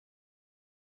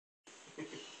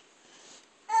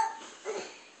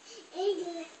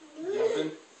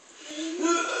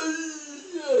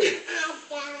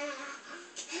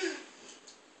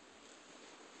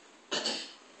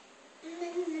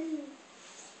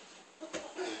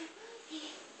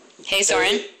Hey,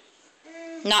 Soren.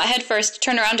 Not head first.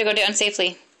 Turn around to go down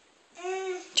safely.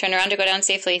 Turn around to go down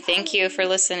safely. Thank you for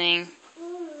listening.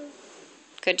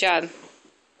 Good job.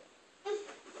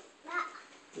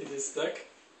 Is it stuck?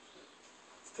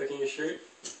 Stuck in your shirt?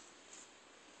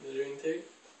 Measuring tape?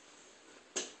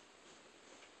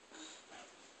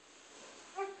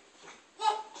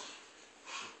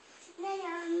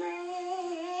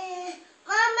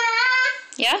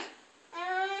 Yeah?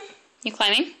 You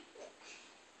climbing?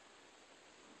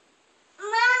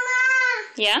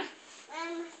 Yeah?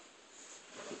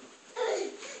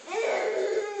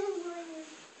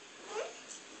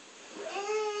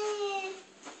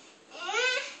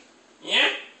 Yeah?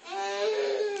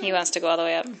 He wants to go all the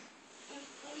way up.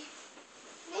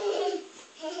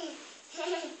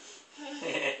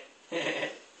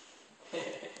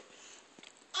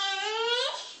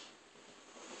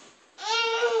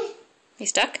 You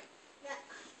stuck?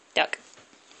 Duck.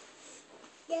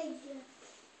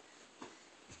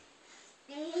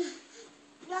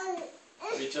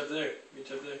 Reach up there.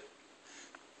 Reach up there.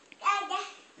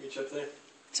 Reach up there.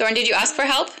 Soren, did you ask for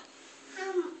help?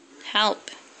 Help.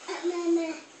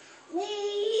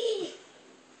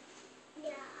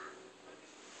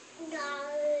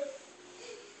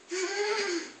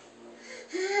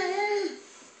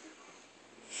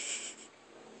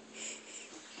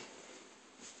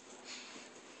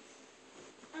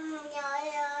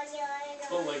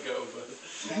 Don't let go, bud.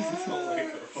 Don't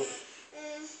let go.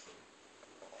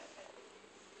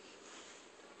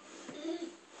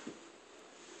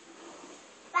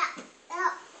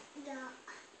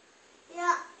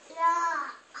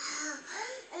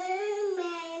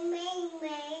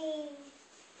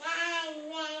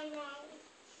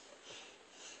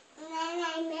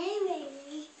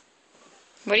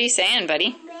 What are you saying,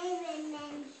 buddy?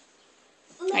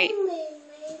 Are you...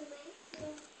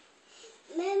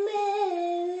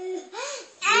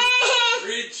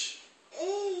 Reach.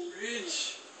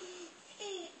 Reach.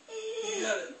 You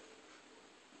got it.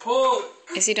 Pull.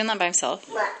 Is he doing that by himself?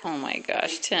 Oh my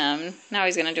gosh, Tim. Now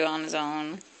he's going to do it on his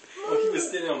own. Oh, he was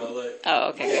standing on my leg. Oh,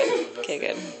 okay, good. Okay,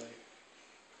 good.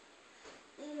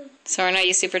 Soren, are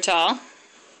you super tall?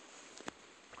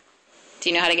 Do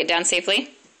you know how to get down safely?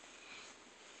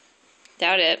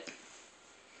 Doubt it.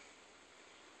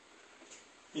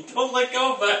 You don't let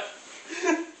go, but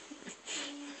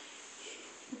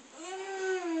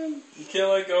you can't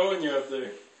let go when you're up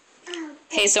there.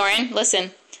 Hey, Soren,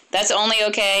 listen. That's only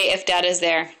okay if Dad is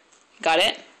there. Got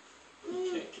it?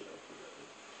 You can't get up.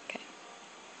 Okay.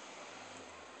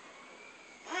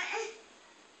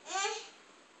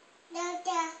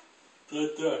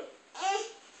 Da-da.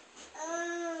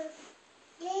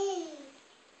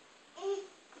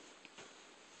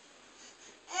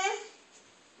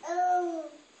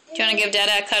 Do you want to give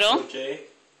Dada a cuddle? Okay.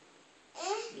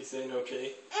 You saying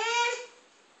okay?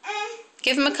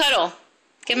 Give him a cuddle.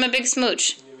 Give him a big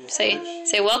smooch.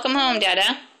 Say welcome home,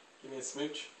 Dada. Give me a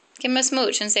smooch. Give him a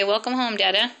smooch and say welcome home,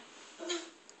 Dada.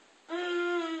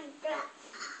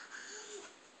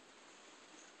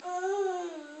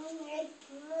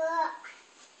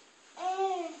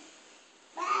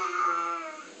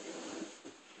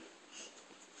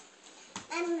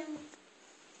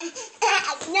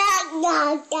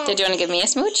 Did you want to give me a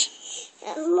smooch?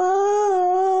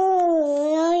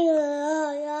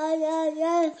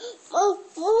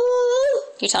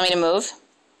 You tell me to move?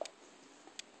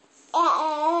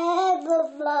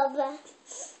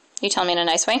 You tell me in a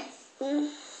nice way?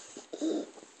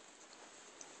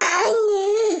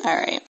 Alright.